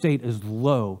spiritual state is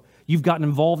low, you've gotten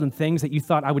involved in things that you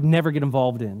thought I would never get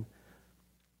involved in.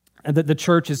 and that the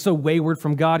church is so wayward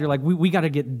from God. You're like, we got to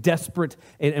get desperate,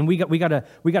 and we got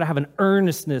to have an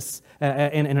earnestness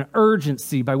and an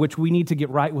urgency by which we need to get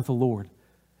right with the Lord.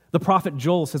 The prophet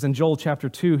Joel says in Joel chapter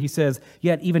 2, he says,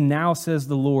 "Yet even now, says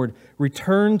the Lord,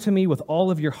 return to me with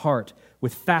all of your heart,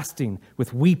 with fasting,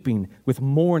 with weeping, with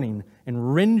mourning,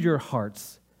 and rend your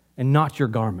hearts and not your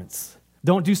garments."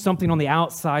 Don't do something on the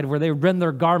outside where they rend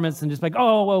their garments and just like,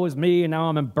 oh, woe is me, and now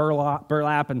I'm in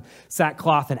burlap and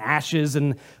sackcloth and ashes,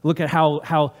 and look at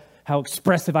how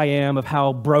expressive I am of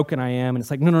how broken I am. And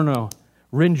it's like, no.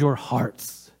 Rend your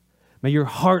hearts. May your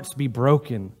hearts be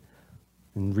broken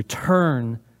and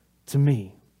return to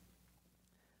me.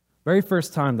 Very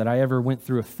first time that I ever went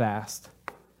through a fast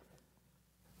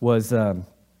was when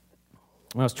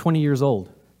I was 20 years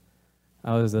old.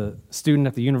 I was a student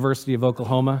at the University of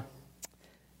Oklahoma.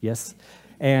 Yes.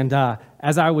 And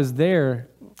as I was there,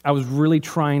 I was really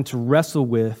trying to wrestle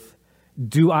with,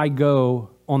 do I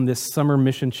go on this summer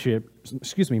mission trip?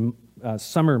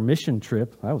 Summer mission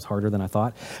trip. That was harder than I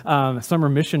thought. Summer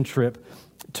mission trip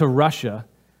to Russia.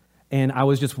 And I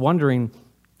was just wondering,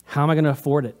 how am I going to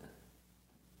afford it?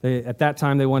 At that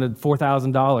time, they wanted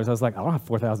 $4,000. I was like, I don't have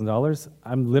 $4,000.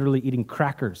 I'm literally eating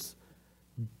crackers.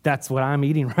 That's what I'm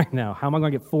eating right now. How am I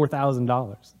going to get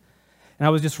 $4,000? And I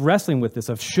was just wrestling with this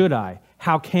of, should I?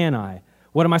 How can I?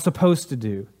 What am I supposed to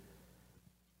do?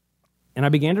 And I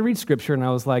began to read Scripture, and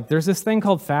I was like, there's this thing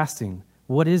called fasting.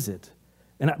 What is it?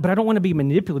 But I don't want to be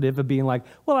manipulative of being like,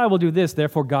 well, I will do this,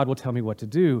 therefore God will tell me what to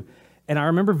do. And I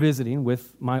remember visiting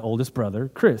with my oldest brother,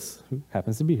 Chris, who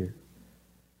happens to be here.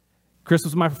 Chris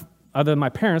was, other than my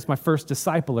parents, my first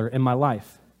discipler in my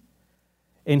life.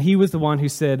 And he was the one who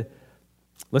said,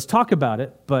 let's talk about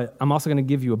it, but I'm also going to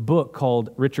give you a book called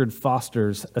Richard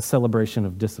Foster's A Celebration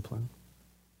of Discipline.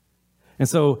 And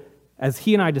so as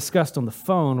he and I discussed on the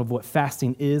phone of what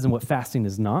fasting is and what fasting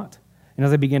is not, and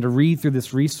as I began to read through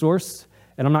this resource,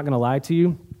 and I'm not going to lie to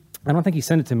you, I don't think he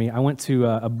sent it to me. I went to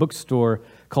a bookstore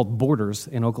called Borders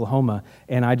in Oklahoma,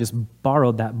 and I just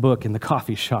borrowed that book in the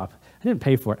coffee shop. I didn't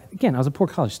pay for it. Again, I was a poor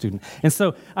college student. And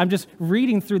so I'm just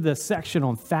reading through the section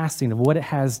on fasting of what it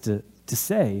has to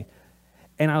say.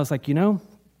 And I was like,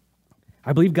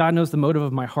 I believe God knows the motive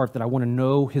of my heart, that I want to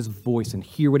know his voice and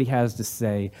hear what he has to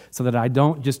say so that I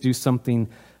don't just do something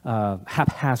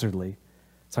haphazardly.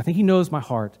 So I think he knows my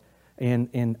heart.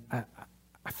 And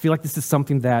I feel like this is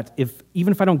something that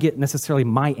even if I don't get necessarily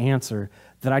my answer,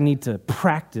 that I need to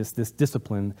practice this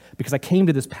discipline, because I came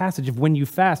to this passage of when you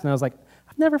fast, and I was like,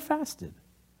 I've never fasted.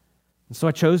 And so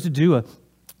I chose to do a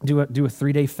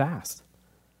 3-day fast.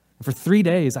 And for 3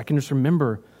 days, I can just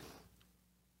remember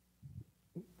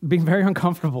being very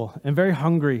uncomfortable and very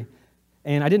hungry.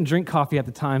 And I didn't drink coffee at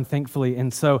the time, thankfully.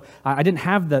 And so I didn't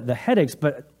have the headaches,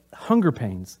 but hunger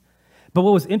pains. But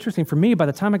what was interesting for me, by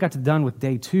the time I got done with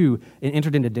day 2 and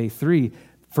entered into day 3,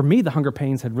 for me, the hunger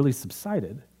pains had really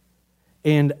subsided.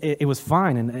 And it was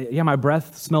fine. And my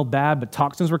breath smelled bad, but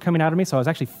toxins were coming out of me, so I was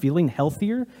actually feeling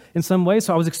healthier in some ways.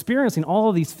 So I was experiencing all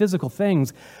of these physical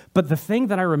things. But the thing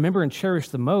that I remember and cherish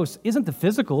the most isn't the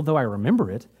physical, though I remember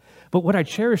it. But what I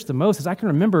cherish the most is I can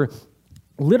remember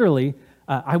literally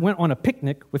I went on a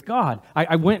picnic with God.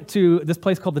 I went to this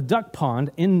place called the Duck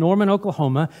Pond in Norman,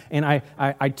 Oklahoma, and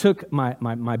I took my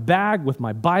bag with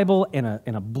my Bible and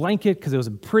a blanket because it was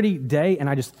a pretty day, and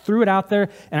I just threw it out there,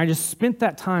 and I just spent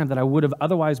that time that I would have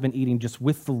otherwise been eating just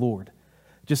with the Lord,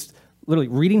 just literally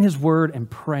reading his word and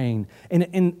praying.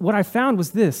 And what I found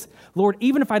was this: Lord,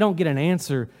 even if I don't get an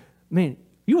answer, man,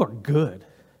 you are good.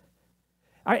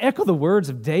 I echo the words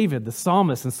of David, the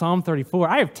psalmist, in Psalm 34.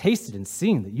 I have tasted and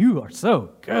seen that you are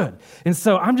so good. And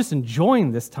so I'm just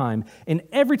enjoying this time. And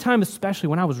every time, especially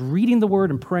when I was reading the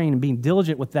word and praying and being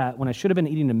diligent with that, when I should have been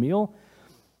eating a meal,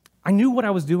 I knew what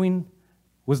I was doing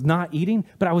was not eating,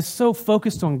 but I was so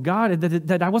focused on God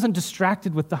that I wasn't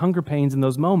distracted with the hunger pains in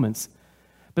those moments.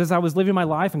 But as I was living my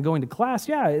life and going to class,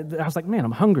 I was like, man,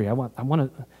 I'm hungry. I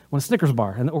want a Snickers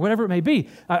bar, or whatever it may be.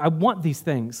 I want these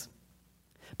things.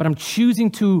 But I'm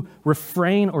choosing to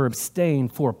refrain or abstain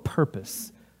for a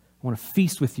purpose. I want to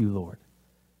feast with you, Lord.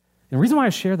 And the reason why I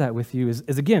share that with you is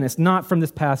again, it's not from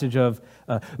this passage of,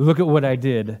 look at what I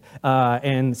did,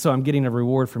 and so I'm getting a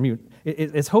reward from you.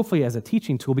 It's hopefully as a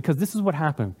teaching tool, because this is what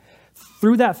happened.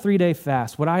 Through that 3-day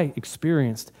fast, what I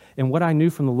experienced and what I knew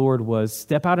from the Lord was,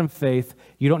 step out in faith.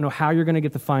 You don't know how you're going to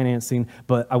get the financing,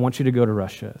 but I want you to go to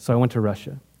Russia. So I went to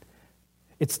Russia.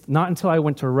 It's not until I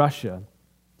went to Russia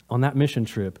on that mission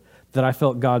trip that I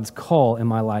felt God's call in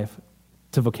my life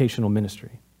to vocational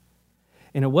ministry.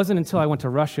 And it wasn't until I went to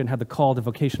Russia and had the call to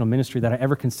vocational ministry that I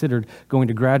ever considered going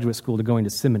to graduate school, to going to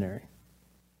seminary.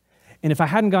 And if I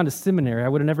hadn't gone to seminary, I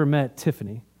would have never met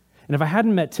Tiffany. And if I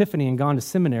hadn't met Tiffany and gone to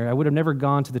seminary, I would have never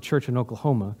gone to the church in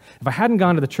Oklahoma. If I hadn't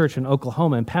gone to the church in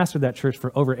Oklahoma and pastored that church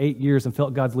for over 8 years and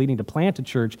felt God's leading to plant a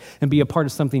church and be a part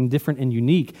of something different and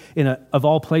unique in, of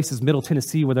all places, Middle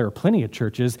Tennessee, where there are plenty of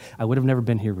churches, I would have never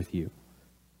been here with you.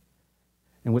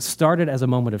 And what started as a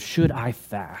moment of, should I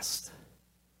fast,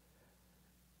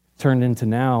 turned into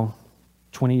now,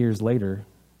 20 years later,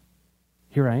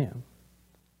 here I am.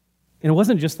 And it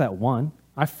wasn't just that one.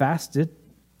 I fasted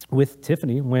with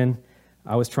Tiffany when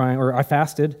I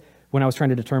fasted when I was trying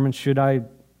to determine, should I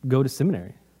go to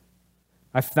seminary?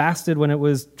 I fasted when it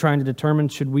was trying to determine,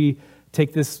 should we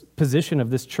take this position of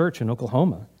this church in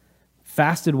Oklahoma?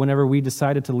 Fasted whenever we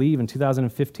decided to leave in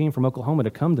 2015 from Oklahoma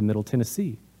to come to Middle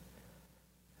Tennessee.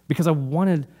 Because I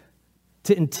wanted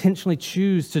to intentionally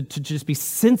choose to just be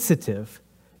sensitive.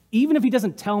 Even if he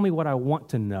doesn't tell me what I want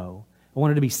to know, I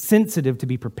wanted to be sensitive, to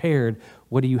be prepared.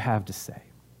 What do you have to say?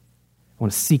 I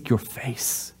want to seek your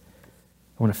face.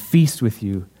 I want to feast with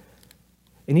you.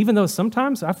 And even though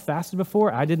sometimes I've fasted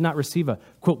before, I did not receive a,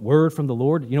 quote, word from the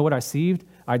Lord. You know what I received?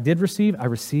 I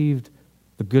received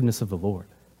the goodness of the Lord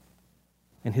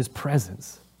and his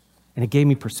presence. And it gave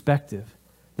me perspective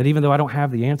that even though I don't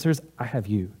have the answers, I have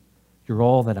you. You're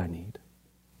all that I need.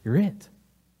 You're it.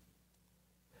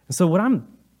 And so what I'm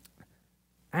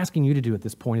asking you to do at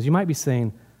this point is, you might be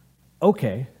saying,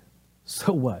 okay,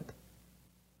 so what?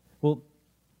 Well,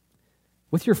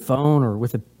 with your phone or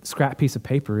with a scrap piece of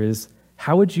paper is,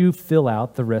 how would you fill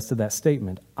out the rest of that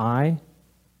statement? I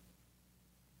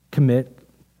commit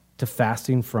to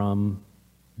fasting from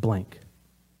blank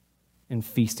and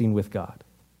feasting with God.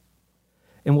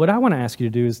 And what I want to ask you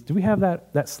to do is, do we have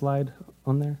that slide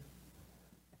on there?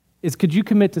 Is, could you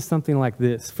commit to something like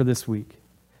this for this week?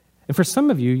 And for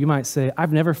some of you, you might say,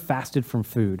 I've never fasted from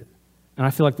food, and I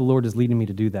feel like the Lord is leading me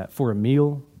to do that for a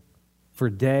meal, for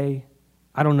a day,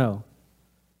 I don't know.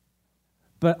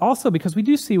 But also because we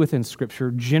do see within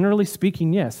Scripture, generally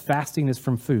speaking, yes, fasting is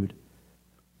from food.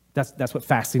 That's what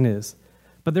fasting is.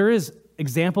 But there is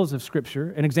examples of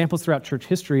Scripture and examples throughout church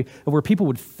history of where people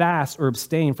would fast or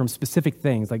abstain from specific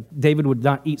things, like David would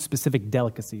not eat specific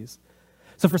delicacies.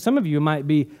 So for some of you, it might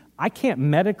be, I can't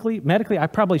medically, I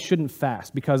probably shouldn't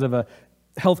fast because of a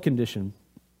health condition.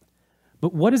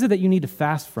 But what is it that you need to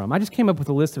fast from? I just came up with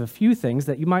a list of a few things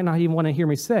that you might not even want to hear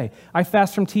me say. I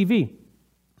fast from TV.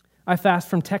 I fast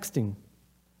from texting.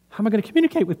 How am I going to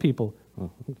communicate with people?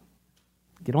 Well,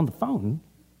 get on the phone.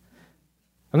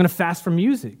 I'm going to fast from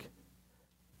music.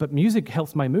 But music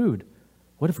helps my mood.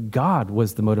 What if God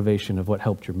was the motivation of what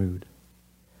helped your mood?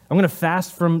 I'm going to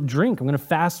fast from drink. I'm going to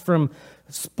fast from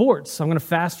sports. I'm going to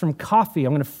fast from coffee.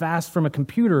 I'm going to fast from a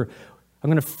computer. I'm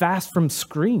going to fast from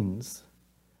screens.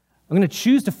 I'm going to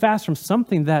choose to fast from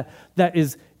something that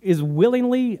is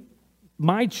willingly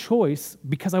my choice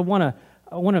because I want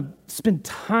to spend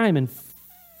time and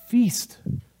feast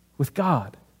with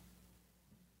God.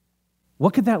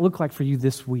 What could that look like for you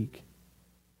this week?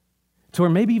 To where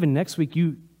maybe even next week,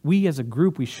 we as a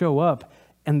group, we show up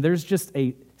and there's just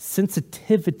a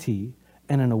sensitivity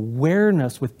and an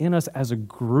awareness within us as a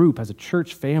group, as a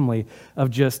church family, of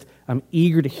just, I'm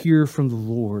eager to hear from the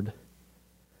Lord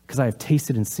because I have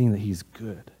tasted and seen that he's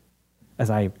good. As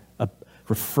I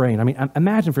refrain. I mean,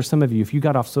 imagine for some of you, if you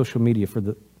got off social media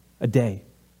for a day.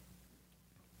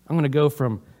 I'm going to go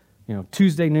from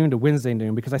Tuesday noon to Wednesday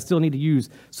noon because I still need to use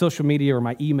social media or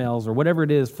my emails or whatever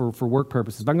it is for work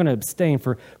purposes. But I'm going to abstain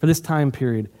for this time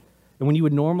period. And when you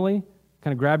would normally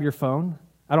kind of grab your phone,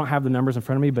 I don't have the numbers in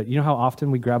front of me, but you know how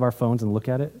often we grab our phones and look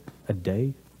at it? A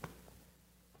day?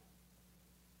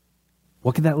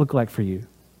 What could that look like for you?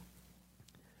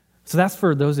 So that's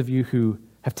for those of you who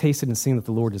have tasted and seen that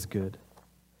the Lord is good.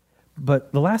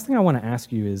 But the last thing I want to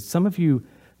ask you is, some of you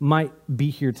might be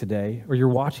here today, or you're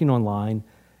watching online,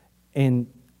 and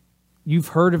you've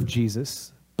heard of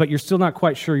Jesus, but you're still not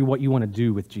quite sure what you want to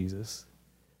do with Jesus.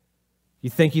 You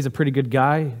think he's a pretty good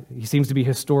guy. He seems to be a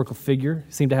historical figure.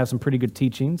 He seemed to have some pretty good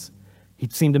teachings. He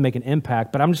seemed to make an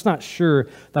impact, but I'm just not sure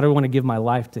that I want to give my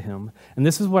life to him. And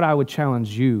this is what I would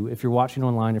challenge you, if you're watching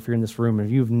online, if you're in this room, and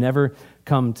if you've never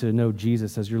come to know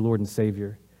Jesus as your Lord and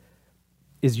Savior,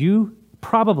 is you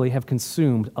probably have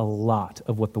consumed a lot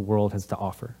of what the world has to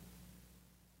offer.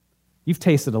 You've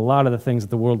tasted a lot of the things that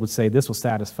the world would say, this will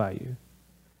satisfy you.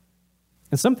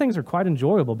 And some things are quite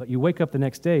enjoyable, but you wake up the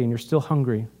next day and you're still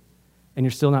hungry and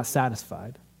you're still not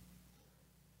satisfied.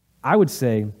 I would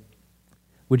say,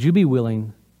 would you be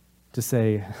willing to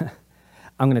say,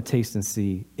 I'm going to taste and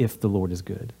see if the Lord is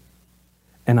good?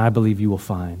 And I believe you will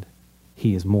find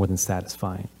he is more than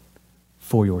satisfying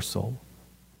for your soul.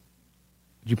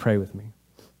 Would you pray with me?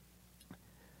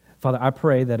 Father, I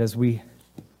pray that as we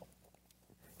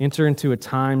enter into a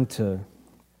time to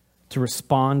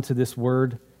respond to this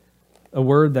word, a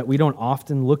word that we don't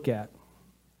often look at.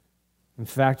 In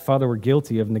fact, Father, we're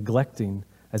guilty of neglecting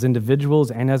as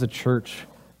individuals and as a church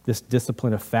this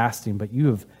discipline of fasting, but you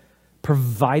have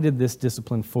provided this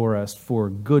discipline for us for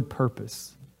good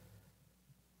purpose.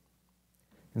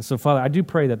 And so, Father, I do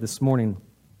pray that this morning,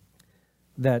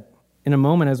 that in a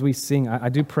moment as we sing, I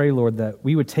do pray, Lord, that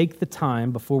we would take the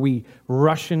time before we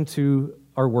rush into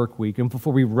our work week and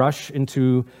before we rush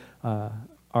into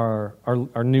our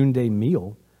noonday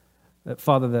meal, that,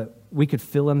 Father, that we could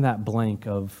fill in that blank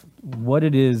of what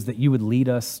it is that you would lead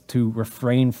us to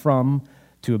refrain from,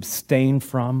 to abstain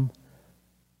from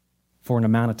for an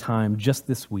amount of time just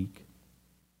this week.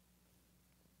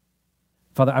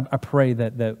 Father, I pray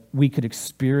that we could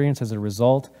experience as a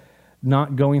result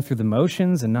not going through the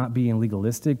motions and not being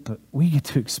legalistic, but we get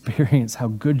to experience how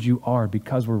good you are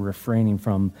because we're refraining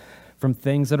from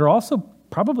things that are also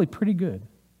probably pretty good.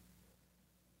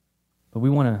 But we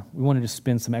want to just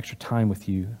spend some extra time with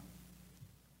you.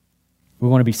 We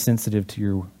want to be sensitive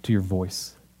to your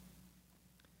voice.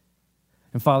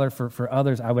 And Father, for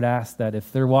others, I would ask that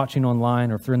if they're watching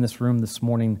online or if they're in this room this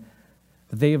morning,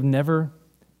 that they've never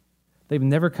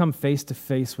come face to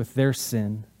face with their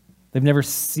sin. They've never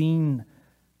seen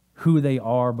who they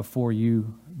are before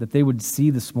you, that they would see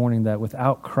this morning that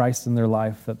without Christ in their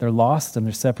life, that they're lost and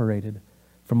they're separated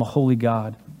from a holy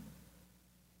God.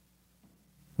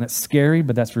 And that's scary,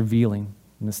 but that's revealing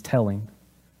and it's telling.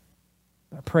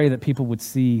 I pray that people would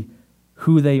see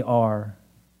who they are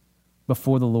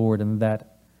before the Lord and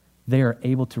that they are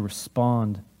able to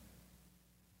respond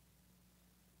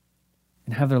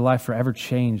and have their life forever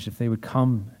changed if they would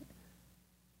come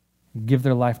and give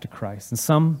their life to Christ. And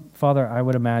some, Father, I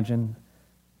would imagine,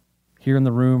 here in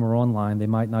the room or online, they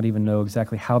might not even know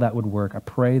exactly how that would work. I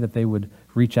pray that they would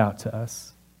reach out to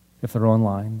us if they're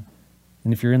online.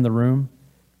 And if you're in the room,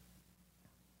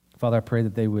 Father, I pray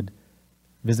that they would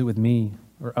visit with me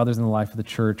or others in the life of the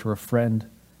church or a friend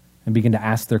and begin to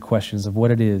ask their questions of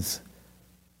what it is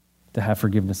to have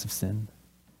forgiveness of sin,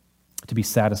 to be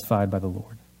satisfied by the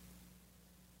Lord.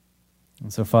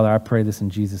 And so, Father, I pray this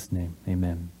in Jesus' name.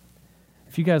 Amen.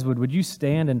 If you guys would you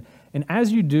stand? And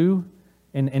as you do,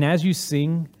 and as you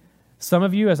sing, some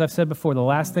of you, as I've said before, the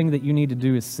last thing that you need to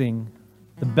do is sing.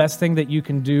 The best thing that you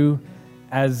can do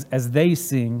as they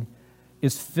sing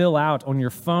is fill out on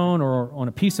your phone or on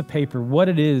a piece of paper what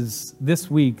it is this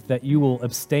week that you will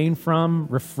abstain from,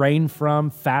 refrain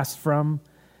from, fast from.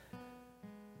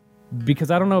 Because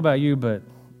I don't know about you, but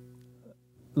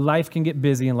life can get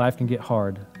busy and life can get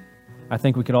hard. I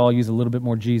think we could all use a little bit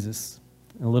more Jesus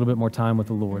and a little bit more time with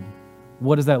the Lord.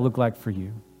 What does that look like for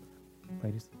you?